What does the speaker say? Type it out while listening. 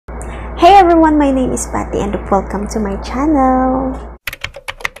Hey everyone, my name is Patty and welcome to my channel.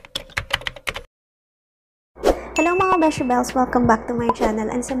 Hello mga beshybells, welcome back to my channel,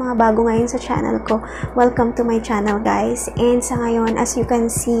 and sa mga bago ngayon sa channel ko, welcome to my channel guys. And sa ngayon, as you can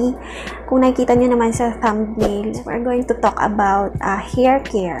see, kung nakikita nyo naman sa thumbnail, we're going to talk about hair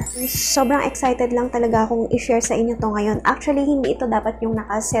care. Sobrang excited lang talaga akong i-share sa inyo to ngayon. Actually, hindi ito dapat yung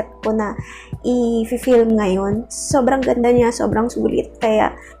nakaset ko na i-film ngayon. Sobrang ganda niya, sobrang sulit,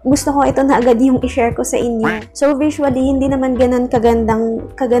 kaya gusto ko ito na agad yung i-share ko sa inyo. So visually, hindi naman ganun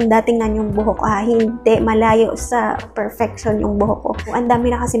kaganda tingnan yung buhok ko. Hindi, malayo sa perfection yung buhok ko. Ang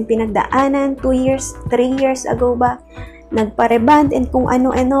dami na kasing pinagdaanan, 2 years, 3 years ago ba, nagpa-reband and kung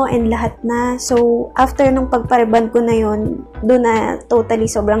ano-ano and lahat na. So, after nung pagpa-reband ko na yun, doon na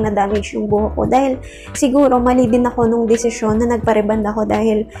totally sobrang na-damage yung buhok ko. Dahil siguro mali din ako nung desisyon na nagpa-reband ako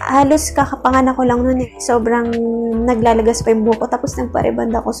dahil halos kakapanganak ko lang nun eh. Sobrang naglalagas pa yung buhok ko tapos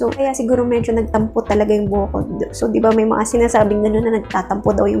nagpa-reband ako. So, kaya siguro medyo nagtampo talaga yung buhok ko. So, di ba may mga sinasabing gano'n na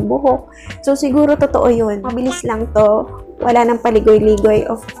nagtatampo daw yung buhok. So, siguro totoo yun. Mabilis lang to. Wala nang paligoy-ligoy.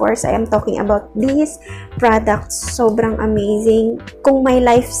 Of course, I am talking about these products. Sobrang amazing. Kung may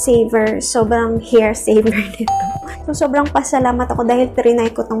lifesaver, sobrang hair saver nito. So, sobrang pasalamat ako dahil trinay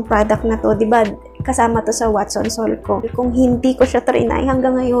ko tong product na to. Diba, kasama to sa Watson's Haul ko. Kung hindi ko siya trinay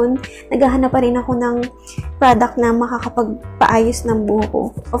hanggang ngayon, naghahanap pa rin ako ng product na makakapagpaayos ng buhok ko.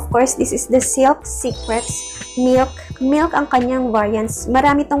 Of course, this is the Silk Secrets Milk. Milk ang kanyang variants.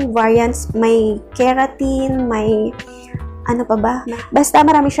 Marami tong variants. May keratin, may ano pa ba? Basta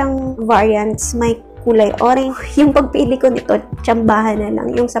marami siyang variants. May kulay orange. Yung pagpili ko nito, tsambahan na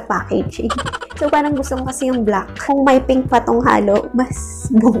lang yung sa packaging. So, parang gusto ko kasi yung black. Kung may pink pa tong halo, mas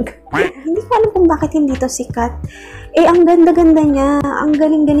bongga. Hindi ko alam kung bakit hindi to sikat. Eh, ang ganda-ganda niya. Ang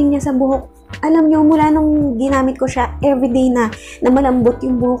galing-galing niya sa buhok. Alam niyo, mula nung ginamit ko siya, everyday na malambot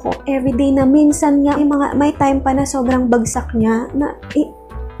yung buhok ko. Everyday na, minsan nga, may time pa na sobrang bagsak niya, na,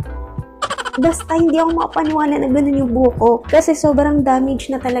 basta hindi ako makapaniwala na ganun yung buhok ko. Kasi sobrang damage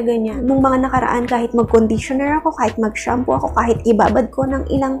na talaga niya. Nung mga nakaraan, kahit mag-conditioner ako, kahit mag-shampoo ako, kahit ibabad ko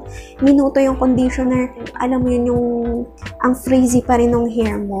ng ilang minuto yung conditioner, alam mo yun, yung ang frizzy pa rin ng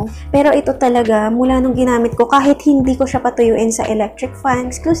hair mo. Pero ito talaga, mula nung ginamit ko, kahit hindi ko siya patuyuin sa electric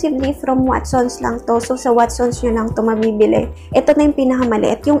fan, exclusively from Watson's lang to. So, sa Watson's nyo lang to mabibili. Ito na yung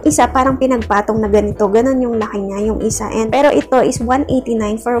pinakamaliit. Yung isa, parang pinagpatong na ganito. Ganon yung laki niya, yung isa. Pero ito is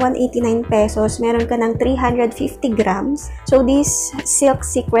 189 for 189 pesos. Meron ka ng 350 grams. So, this Silk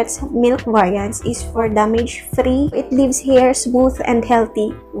Secrets Milk variants is for damage-free. It leaves hair smooth and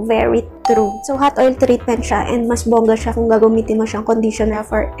healthy. Very true. So, hot oil treatment siya and mas bongga siya kung gagamitin mo siyang conditioner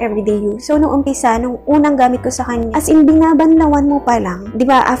for everyday use. So, nung umpisa, nung unang gamit ko sa kanya, as in, binabanlawan mo pa lang.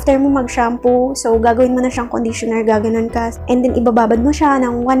 Diba, after mo mag-shampoo, so, gagawin mo na siyang conditioner, gaganon ka, and then ibababad mo siya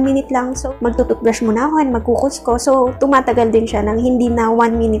ng 1 minute lang. So, magtututbrush mo na ako and magkukusko. So, tumatagal din siya ng hindi na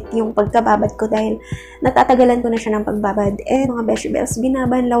 1 minute yung pagkababad ko dahil natatagalan ko na siya ng pagbabad. Eh, mga beshybells,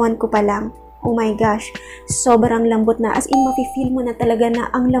 binabanlawan ko pa lang. Oh my gosh, sobrang lambot na. As in, mafe-feel mo na talaga na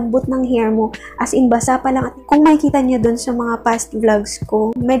ang lambot ng hair mo. As in, basa pa lang. At kung makikita niyo dun sa mga past vlogs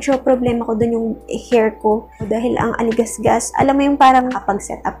ko, medyo problema ko dun yung hair ko. Dahil ang aligasgas, alam mo yung parang kapag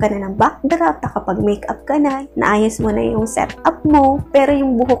set up ka na ng backdrop, kapag makeup ka na, naayos mo na yung setup mo, pero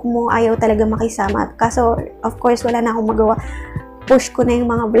yung buhok mo ayaw talaga makisama. Kaso, of course, wala na akong magawa. Push ko na yung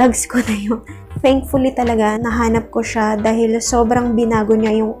mga vlogs ko na yun. Thankfully talaga, nahanap ko siya dahil sobrang binago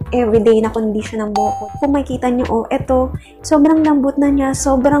niya yung everyday na condition ng buhok ko. Kung makikita niyo, oh, eto, sobrang lambot na niya,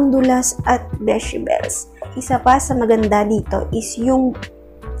 sobrang dulas at beshybells. Isa pa sa maganda dito is yung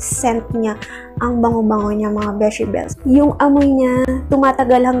scent niya. Ang bango-bango niya, mga beshybells. Yung amoy niya,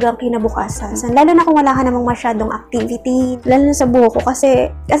 tumatagal hanggang kinabukasan. Lalo na kung wala ka namang masyadong activity, lalo na sa buhok ko. Kasi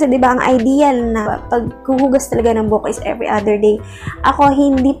di ba ang ideal na paghuhugas talaga ng buhok is every other day. Ako,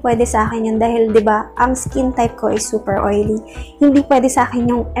 hindi pwede sa akin yun dahil di ba ang skin type ko is super oily. Hindi pwede sa akin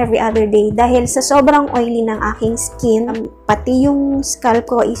yung every other day dahil sa sobrang oily ng aking skin, pati yung scalp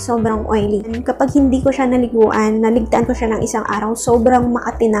ko is sobrang oily. Kapag hindi ko siya naliguan, naligtaan ko siya ng isang araw, sobrang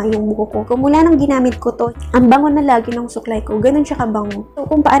makatina yung buhok ko. Kung mula nung ginamit ko to, ang bango na lagi ng suklay ko, ganun siya kabango. So,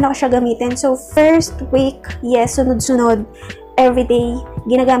 kung paano ko siya gamitin, so first week, yes, sunod-sunod, everyday,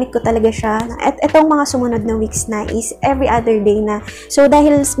 ginagamit ko talaga siya. At itong mga sumunod na weeks na is every other day na. So,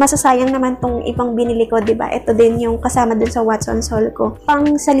 dahil masasayang naman tong ibang binili ko, diba? Ito din yung kasama dun sa Watson's Haul ko.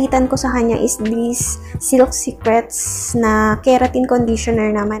 Pang salitan ko sa kanya is this Silk Secrets na keratin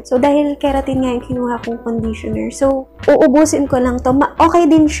conditioner naman. So, dahil keratin nga yung kinuha kong conditioner. So, uubusin ko lang to. Okay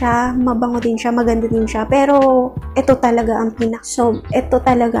din siya, mabango din siya, maganda din siya. Pero, ito talaga ang ito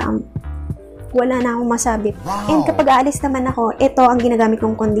talaga ang wala na akong masabit. And kapag aalis naman ako, ito ang ginagamit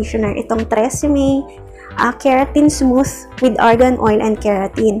kong conditioner. Itong TRESemme Keratin Smooth with Argan Oil and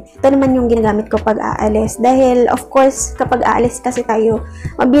Keratin. Ito naman yung ginagamit ko pag aalis. Dahil, of course, kapag aalis kasi tayo,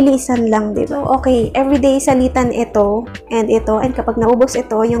 mabilisan lang, diba? So, okay, everyday salitan ito, and kapag naubos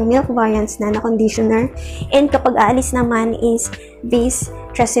ito, yung milk variants na conditioner. And kapag aalis naman is this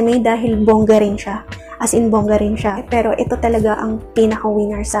TRESemme dahil bongga rin siya. As in, bongga rin siya. Pero ito talaga ang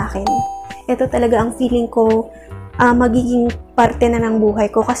pinaka-winner sa akin. Ito talaga ang feeling ko magiging parte na ng buhay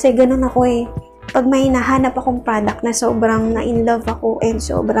ko. Kasi ganun ako eh. Pag may nahanap akong product na sobrang na-in-love ako and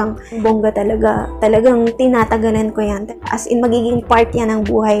sobrang bongga talaga, talagang tinatagalan ko yan. As in, magiging part yan ng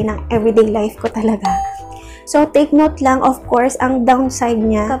buhay, ng everyday life ko talaga. So, take note lang, of course, ang downside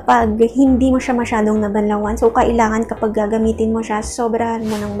niya kapag hindi mo siya masyadong nabanlawan. So, kailangan kapag gagamitin mo siya, sobrahan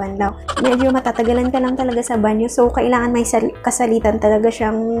mo ng banlaw. Medyo matatagalan ka lang talaga sa banyo. So, kailangan may kasalitan talaga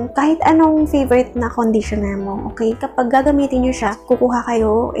siyang kahit anong favorite na conditioner mo. Okay? Kapag gagamitin nyo siya, kukuha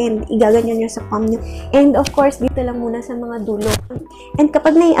kayo and igaganyan nyo sa palm nyo. And of course, dito lang muna sa mga dulo. And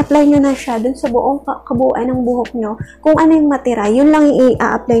kapag nai-apply nyo na siya dun sa buong kabuuan ng buhok nyo, kung ano yung matira, yun lang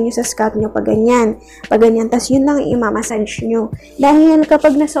i-apply nyo sa scalp nyo pag ganyan. Pag ganyan. Tas yun lang i-massage nyo. Dahil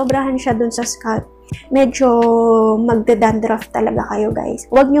kapag nasobrahan siya dun sa scalp, medyo magda-dandruff talaga kayo, guys.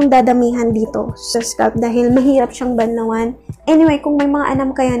 Huwag nyong dadamihan dito sa scalp dahil mahirap siyang banlawan. Anyway, kung may mga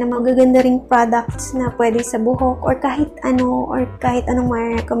alam kayo na magaganda ring products na pwede sa buhok or kahit anong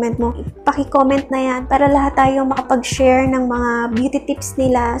ma-recommend mo, paki-comment na yan para lahat tayo makapag-share ng mga beauty tips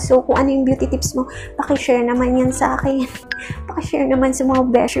nila. So, kung ano yung beauty tips mo, paki-share naman yan sa akin. Paki-share naman sa mga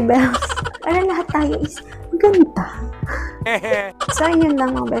beshybells. Para lahat tayo is maganda. So, yun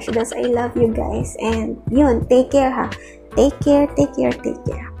lang mga beshybells. I love you guys. And yun, take care ha. Take care.